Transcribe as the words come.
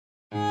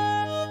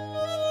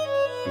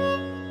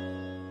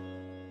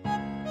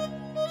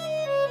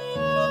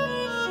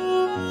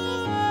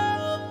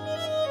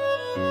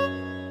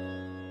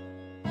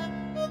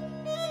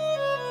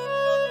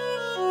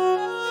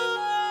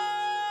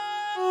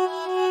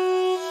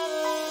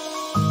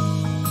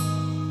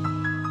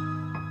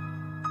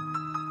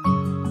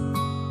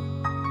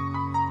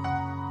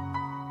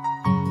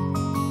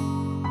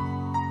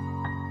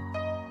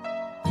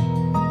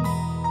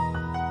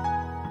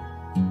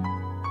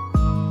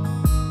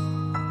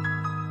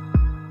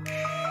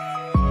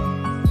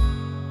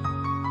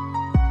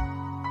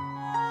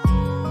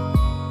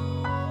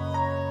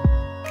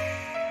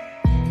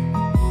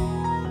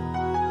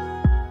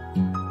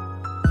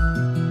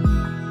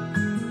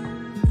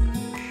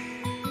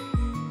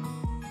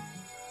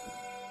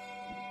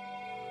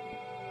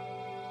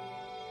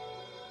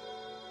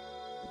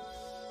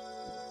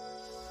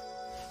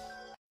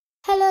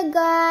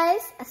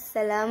guys,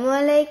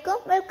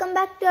 Assalamualaikum. Welcome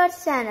back to our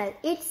channel.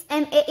 It's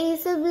MAE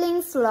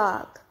Siblings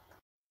Vlog.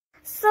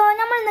 So,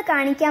 നമ്മൾ ഇന്ന്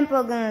കാണിക്കാൻ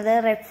പോകുന്നത്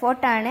റെഡ്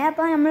ഫോർട്ട് ആണ്.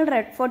 അപ്പോൾ നമ്മൾ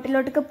റെഡ്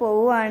ഫോർട്ടിലോട്ട്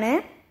പോവുകയാണ്.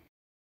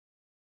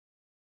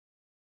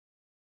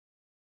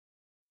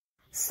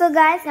 So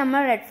guys,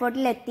 നമ്മൾ റെഡ്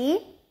ഫോർട്ടിൽ എത്തി.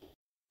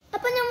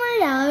 അപ്പോൾ നമ്മൾ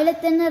രാവിലെ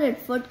തന്നെ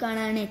റെഡ് ഫോർട്ട്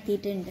കാണാൻ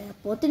എത്തിയിട്ടുണ്ട്.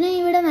 അപ്പോൾ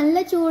ഇവിടെ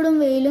നല്ല ചൂടും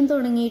വെയിലും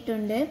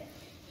തുടങ്ങിയിട്ടുണ്ട്.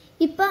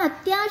 ഇപ്പോൾ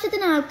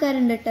അത്യാവശ്യത്തിന്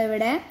ആൾക്കാരുണ്ട് കേട്ടോ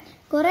ഇവിടെ.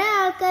 കുറേ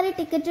ആൾക്കാർ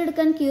ടിക്കറ്റ്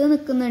എടുക്കാൻ ക്യൂ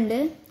നിൽക്കുന്നുണ്ട്.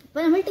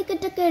 അപ്പോൾ നമ്മൾ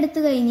ടിക്കറ്റൊക്കെ എടുത്തു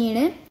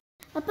കഴിഞ്ഞാണ്.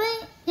 അപ്പോൾ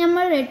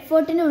നമ്മൾ റെഡ്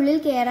ഫോർട്ടിൻ്റെ ഉള്ളിൽ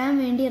കയറാൻ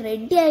വേണ്ടി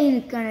റെഡിയായി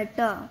നിൽക്കുകയാണ്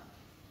കേട്ടോ.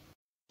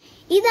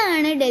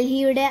 ഇതാണ്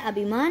ഡൽഹിയുടെ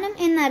അഭിമാനം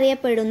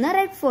എന്നറിയപ്പെടുന്ന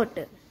റെഡ്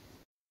ഫോർട്ട്.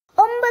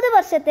 9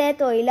 വർഷത്തെ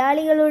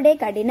തൊഴിലാളികളുടെ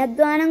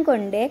കഠിനാധ്വാനം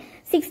കൊണ്ട്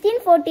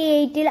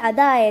 1648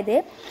 അതായത്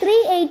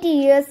 380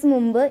 years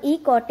മുമ്പ് ഈ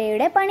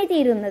കോട്ടയുടെ പണി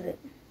തീരുന്നത്.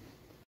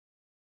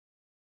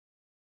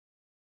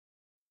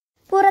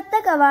 പുറത്തെ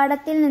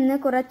കവാടത്തിൽ നിന്ന്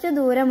കുറച്ചു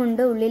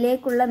ദൂരമുണ്ട്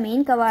ഉള്ളിലേക്കുള്ള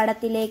മെയിൻ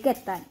കവാടത്തിലേക്ക്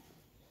എത്താൻ.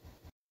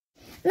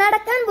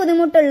 നടക്കാൻ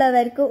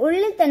ബുദ്ധിമുട്ടുള്ളവർക്ക്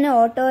ഉള്ളിൽ തന്നെ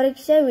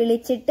ഓട്ടോറിക്ഷ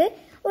വിളിച്ചിട്ട്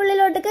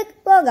ഉള്ളിലോട്ടേക്ക്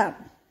പോകാം.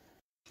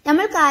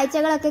 നമ്മൾ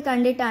കാഴ്ചകളൊക്കെ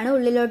കണ്ടിട്ടാണ്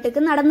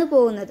ഉള്ളിലോട്ടേക്ക് നടന്നു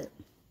പോകുന്നത്.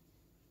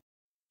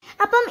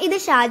 അപ്പം ഇത്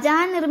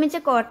ഷാജഹാൻ നിർമ്മിച്ച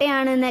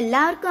കോട്ടയാണെന്ന്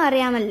എല്ലാവർക്കും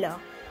അറിയാമല്ലോ.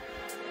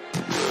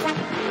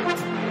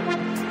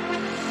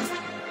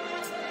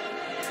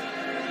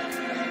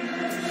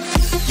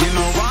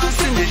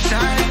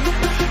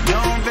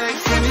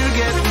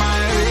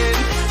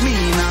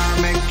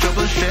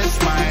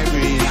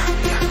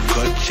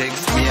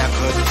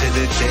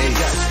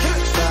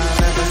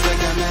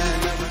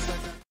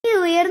 ഈ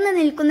ഉയർന്നു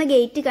നിൽക്കുന്ന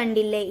ഗേറ്റ്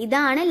കണ്ടില്ലേ,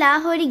 ഇതാണ്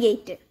ലാഹോരി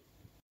ഗേറ്റ്.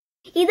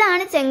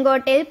 ഇതാണ്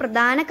ചെങ്കോട്ടയിൽ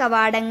പ്രധാന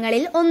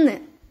കവാടങ്ങളിൽ ഒന്ന്.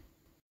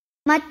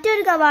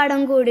 മറ്റൊരു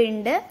കവാടം കൂടി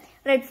ഉണ്ട്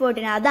റെഡ്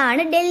ഫോർട്ടിന്,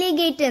 അതാണ് ഡൽഹി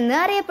ഗേറ്റ് എന്ന്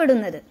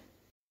അറിയപ്പെടുന്നത്.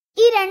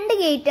 ഈ 2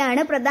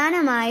 ഗേറ്റാണ്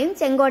പ്രധാനമായും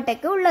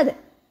ചെങ്കോട്ടയ്ക്ക് ഉള്ളത്.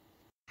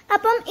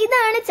 അപ്പം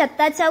ഇതാണ്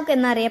ചത്ത ചൗക്ക്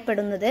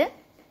എന്നറിയപ്പെടുന്നത്.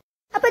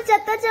 അപ്പൊ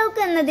ചത്ത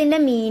ചൗക്ക് എന്നതിന്റെ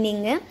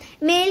മീനിങ്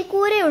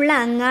മേൽക്കൂരയുള്ള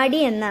അങ്ങാടി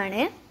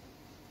എന്നാണ്.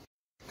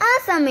 ആ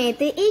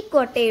സമയത്ത് ഈ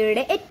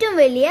കോട്ടയുടെ ഏറ്റവും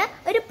വലിയ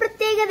ഒരു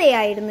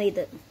പ്രത്യേകതയായിരുന്നു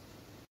ഇത്.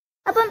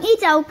 അപ്പം ഈ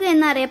ചൗക്ക്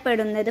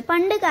എന്നറിയപ്പെടുന്നത്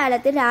പണ്ട്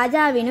കാലത്ത്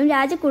രാജാവിനും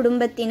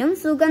രാജകുടുംബത്തിനും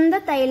സുഗന്ധ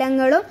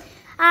തൈലങ്ങളും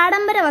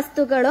ആഡംബര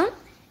വസ്തുക്കളും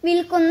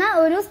വിൽക്കുന്ന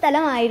ഒരു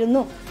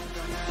സ്ഥലമായിരുന്നു.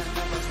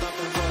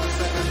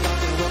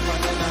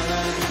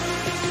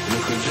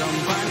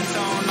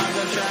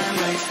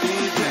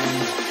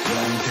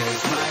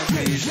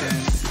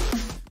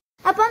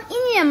 അപ്പം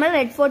ഇനി നമ്മൾ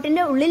റെഡ്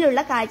ഫോർട്ടിന്റെ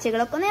ഉള്ളിലുള്ള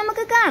കാഴ്ചകളൊക്കെ ഒന്ന്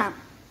നമുക്ക് കാണാം.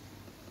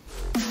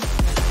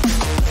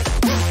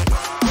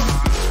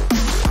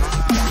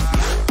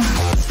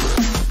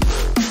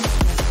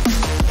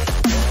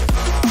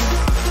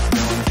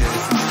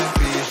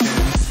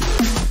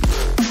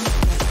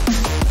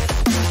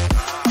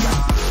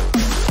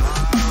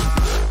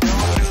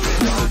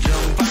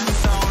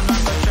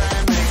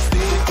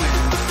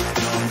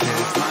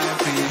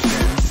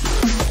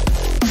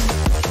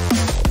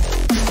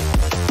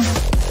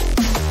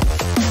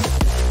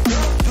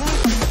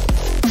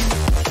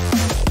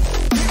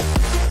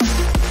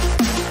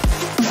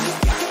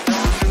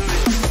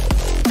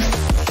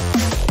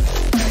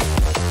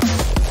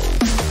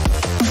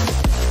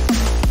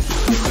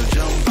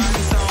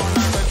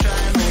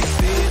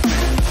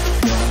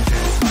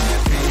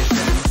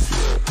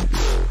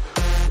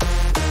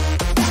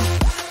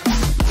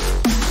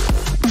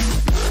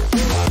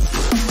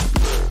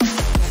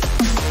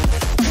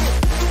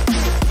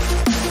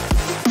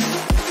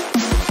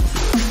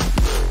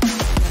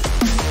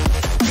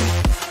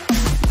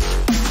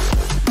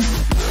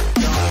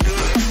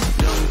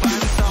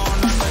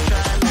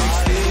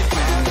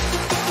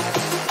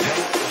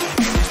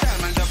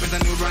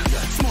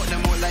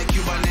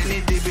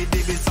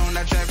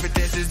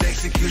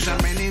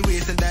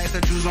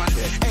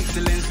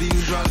 Excellence the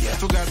usual.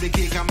 To grab the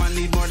cake, I'ma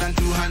need more than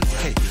 2 hands.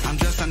 Hey, I'm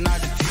just an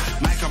oddity.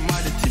 My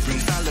commodity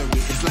brings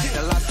salary. It's like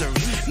the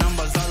lottery.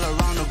 Numbers all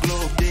around the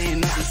globe, they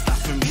ain't nothing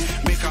stopping me.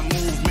 Make a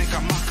move, make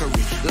a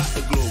mockery. Lock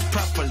the globe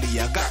properly.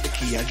 I got the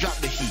key, I drop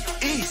the heat.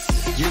 East.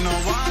 You know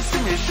what?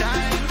 See me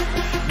shine.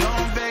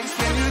 Don't vex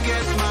when you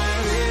get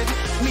married.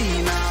 Me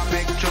now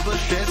make trouble,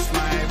 stress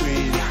my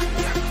brain.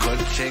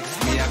 Cut checks,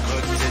 me I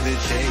cut to the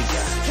chase.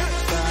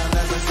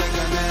 Never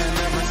second hand,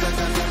 never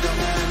second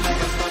hand.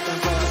 Never stopping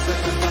for a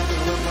second.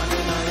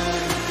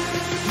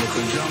 Look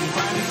a jump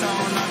on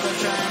town, I go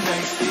try and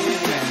make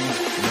statement.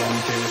 Don't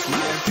test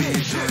my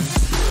patience.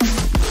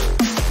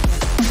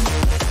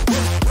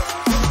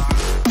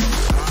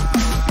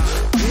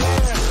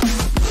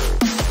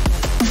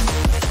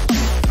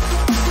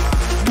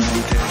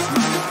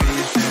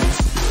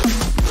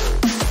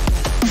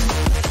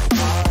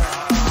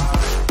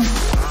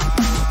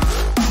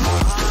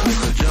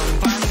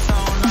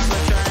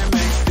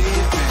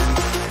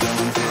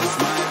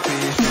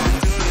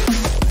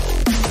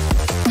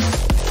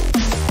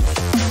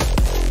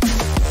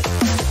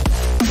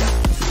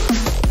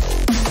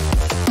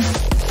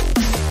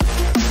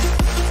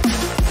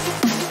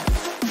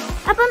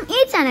 അപ്പം ഈ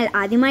channel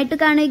ആദ്യമായിട്ട്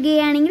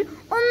കാണുകയാണെങ്കിൽ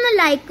ഒന്ന്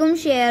ലൈക്കും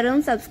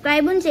ഷെയറും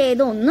സബ്സ്ക്രൈബും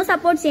ചെയ്ത് ഒന്ന്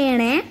സപ്പോർട്ട്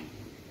ചെയ്യണേ.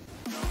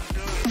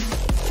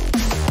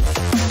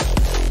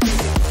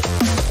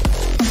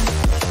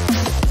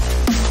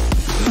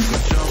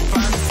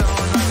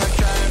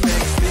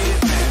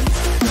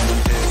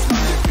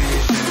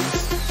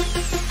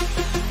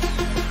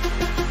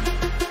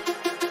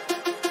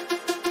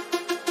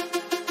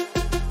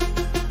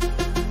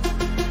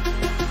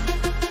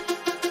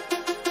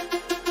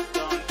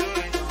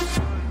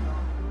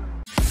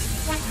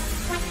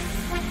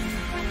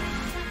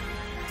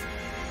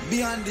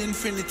 Beyond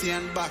infinity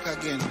and back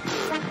again.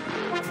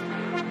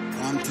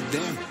 On to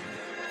them.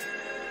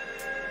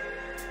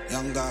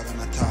 Young dog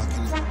and a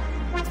talking.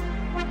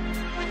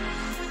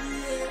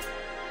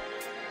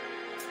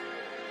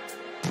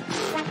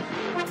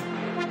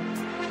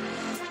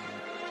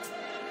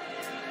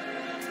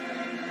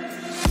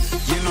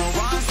 You know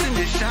once in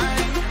the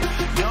shine,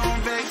 don't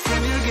vex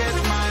when you get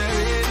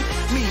married.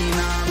 Me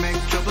nah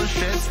make trouble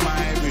stress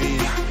my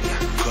brain.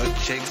 Cut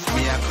checks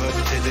me, I cut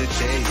to the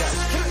chase.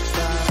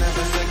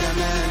 Never second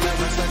man,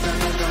 never second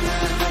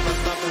man, never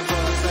stopping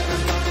for a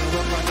second, talking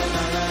up on the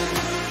line.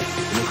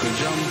 Look a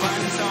jump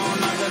and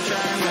sound, I go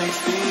try and make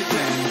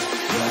statements.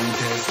 Don't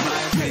test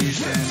my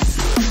patience.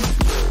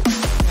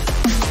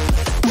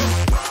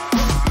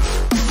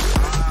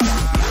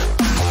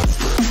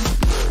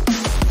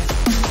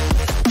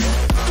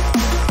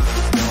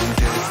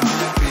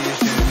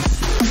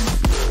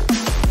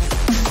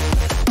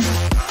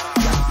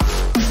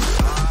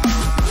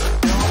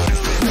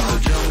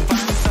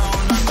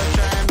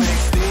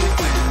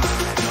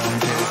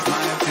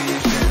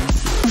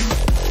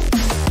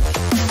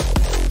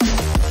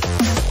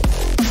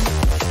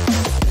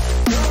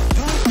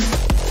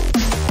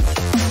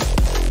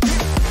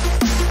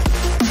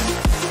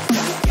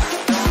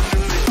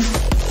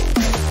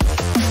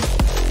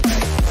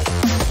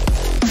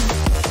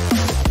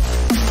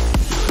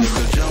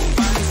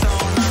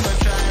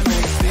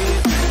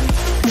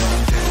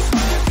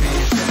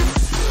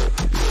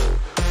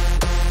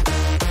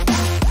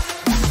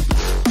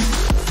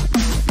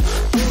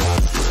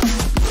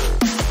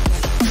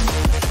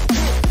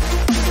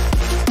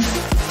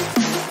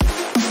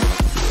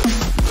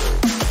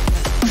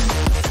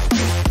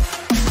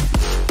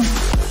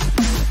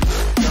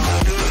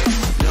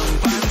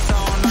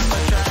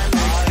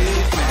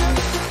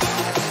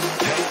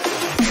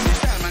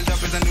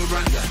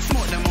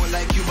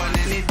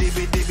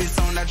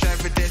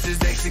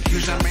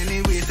 Many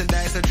ways to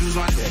dice, I choose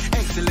one.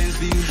 Excellence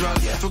the usual.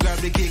 To grab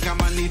the cake,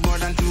 I'ma need more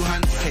than 2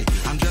 hands. Hey,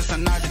 I'm just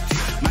an oddity.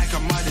 My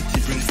commodity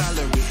brings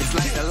salary. It's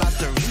like the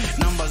lottery.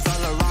 Numbers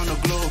all around the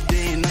globe,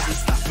 they ain't nothing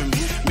stopping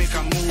me. Make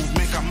a move,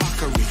 make a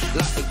mockery.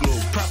 Lock the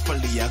globe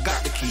properly. I got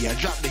the key, I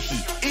drop the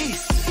heat.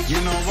 East, you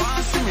know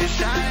once in me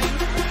shine.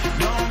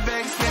 Don't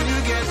vex when you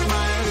get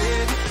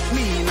married.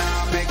 Me now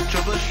make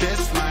trouble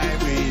stress my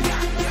brain.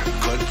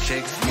 Cut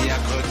checks, me I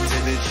cut to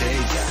the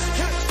chase.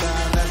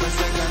 Never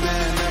second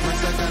man, never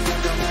second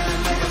man,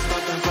 never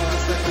stopping for a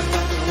second,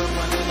 talking with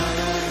one in a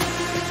line.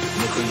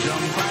 Look a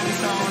jump and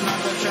sound, I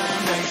go try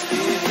and make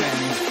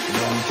statements.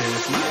 Don't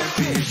test my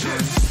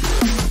patience.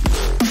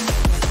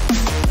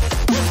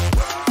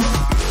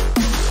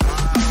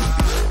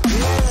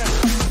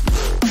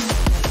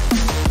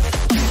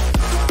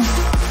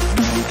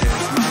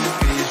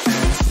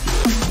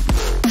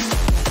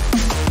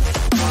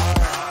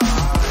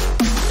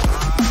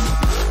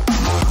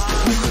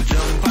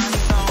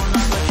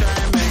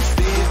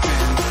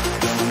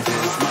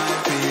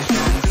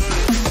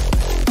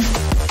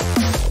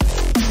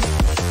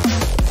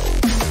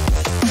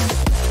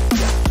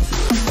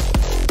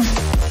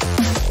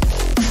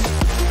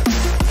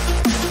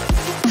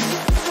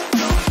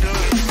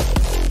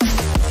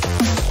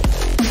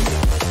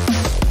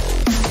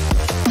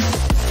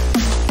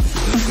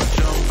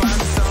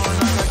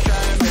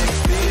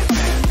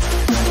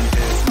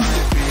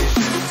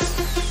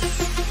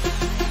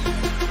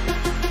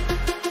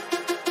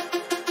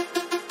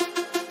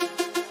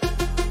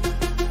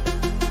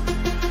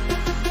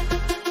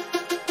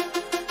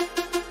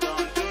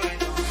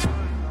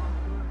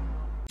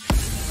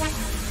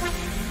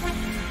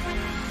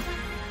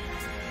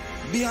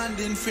 Beyond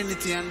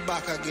infinity and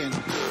back again.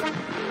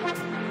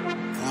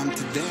 On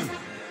to them.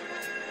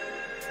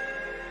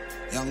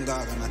 Young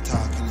dog and a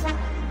talking.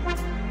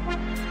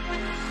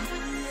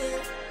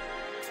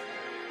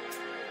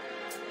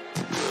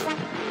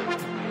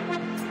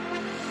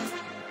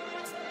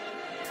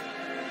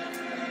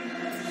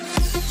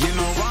 You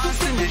know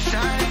once in the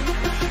shine.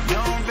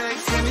 Don't vex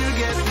when you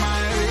get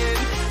married.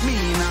 Me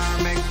now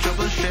make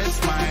trouble stress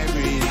my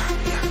brain.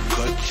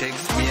 Cut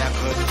checks, me I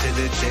cut to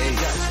the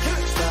chase.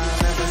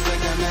 Never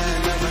second man,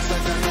 never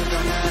second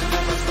man,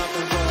 never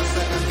stopping for a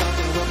second,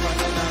 talking up on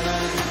the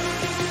line.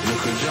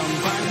 Look a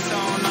jump and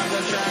sound, I go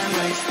try and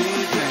make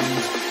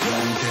statements.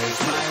 Don't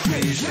test my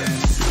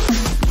patience.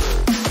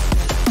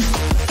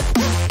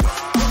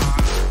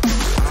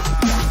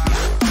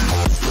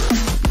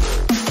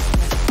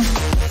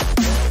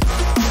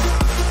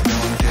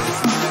 Don't test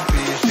my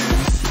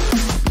patience.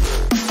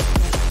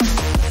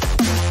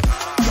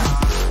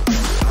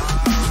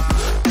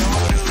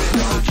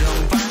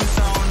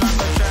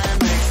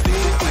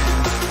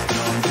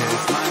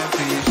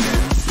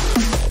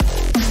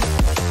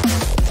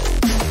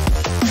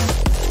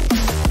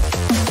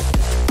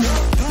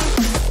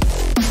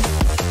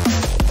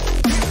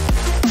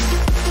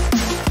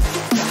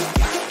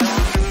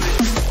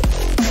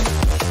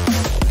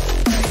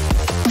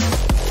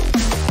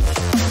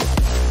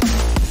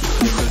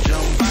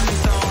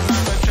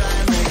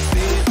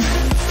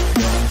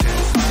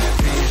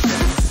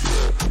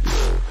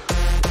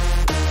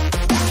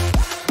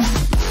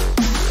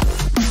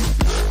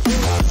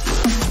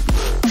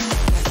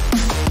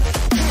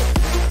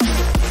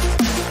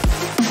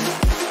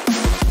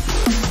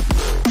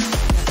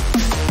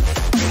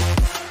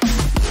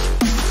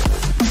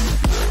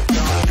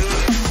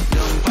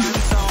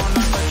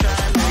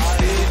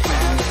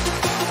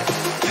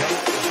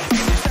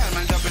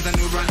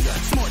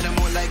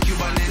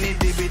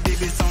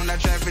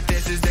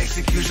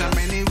 execution,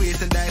 many ways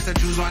to die, so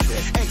choose one.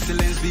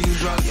 Excellence the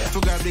usual. To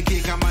grab the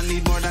cake, I'ma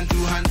need more than 2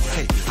 hands.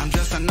 Hey, I'm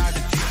just an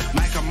oddity.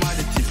 My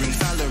commodity brings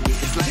salary.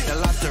 It's like the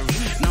lottery.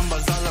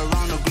 Numbers all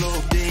around the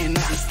globe, they ain't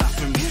nothing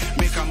stopping me.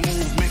 Make a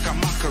move, make a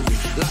mockery.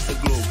 Lock the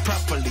globe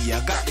properly. I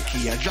got the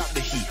key, I drop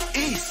the heat.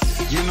 East,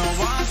 you know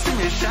what? See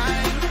me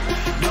shine.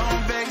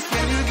 Don't vex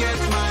when you get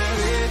my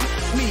way.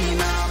 Me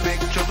now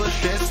make trouble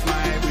stress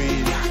my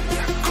brain.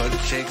 Cut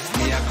checks,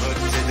 me I cut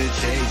to the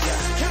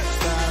chase.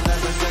 Start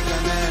every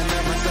second and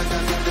every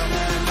second of the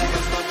man.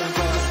 Never stopping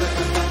for a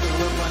second, nothing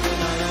will run in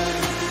a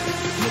line.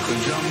 Look a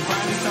jump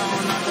and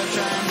sound, not a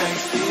try and make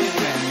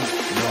statement.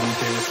 Don't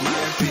test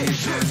my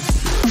patience.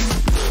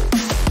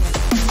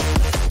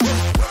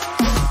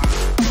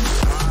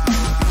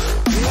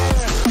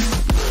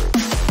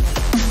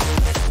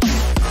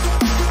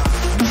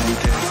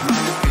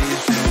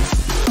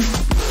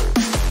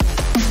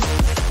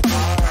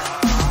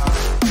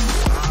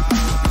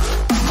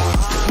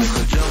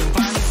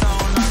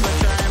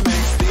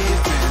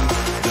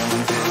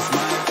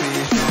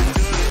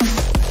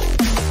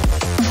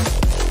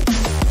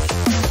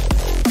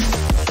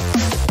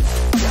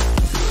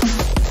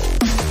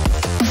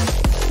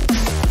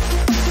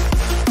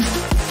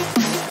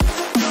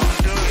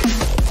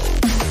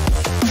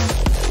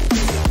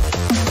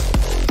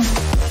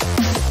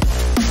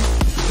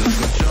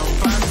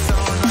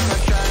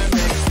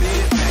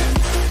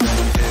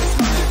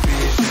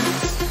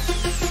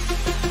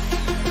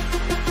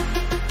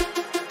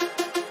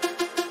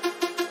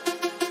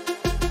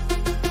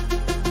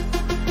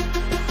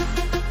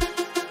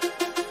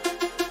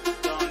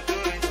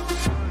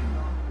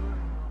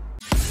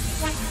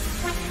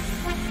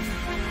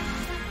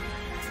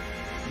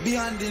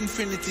 Beyond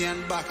infinity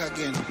and back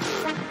again.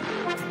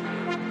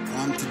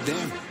 On to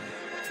them.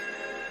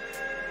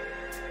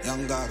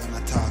 Young dog and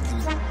a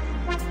talking.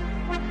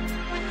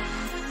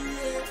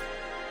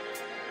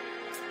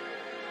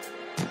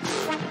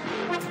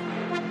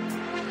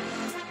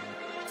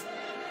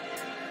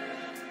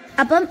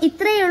 അപ്പം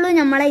ഇത്രയേ ഉള്ളൂ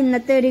നമ്മളെ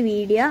ഇന്നത്തെ ഒരു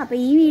video. അപ്പോൾ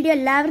ഈ video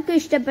എല്ലാവർക്കും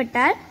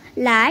ഇഷ്ടപ്പെട്ടാൽ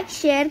like,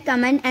 share,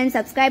 comment and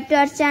subscribe to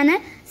our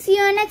channel. See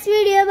you next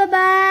video. Bye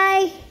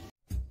bye.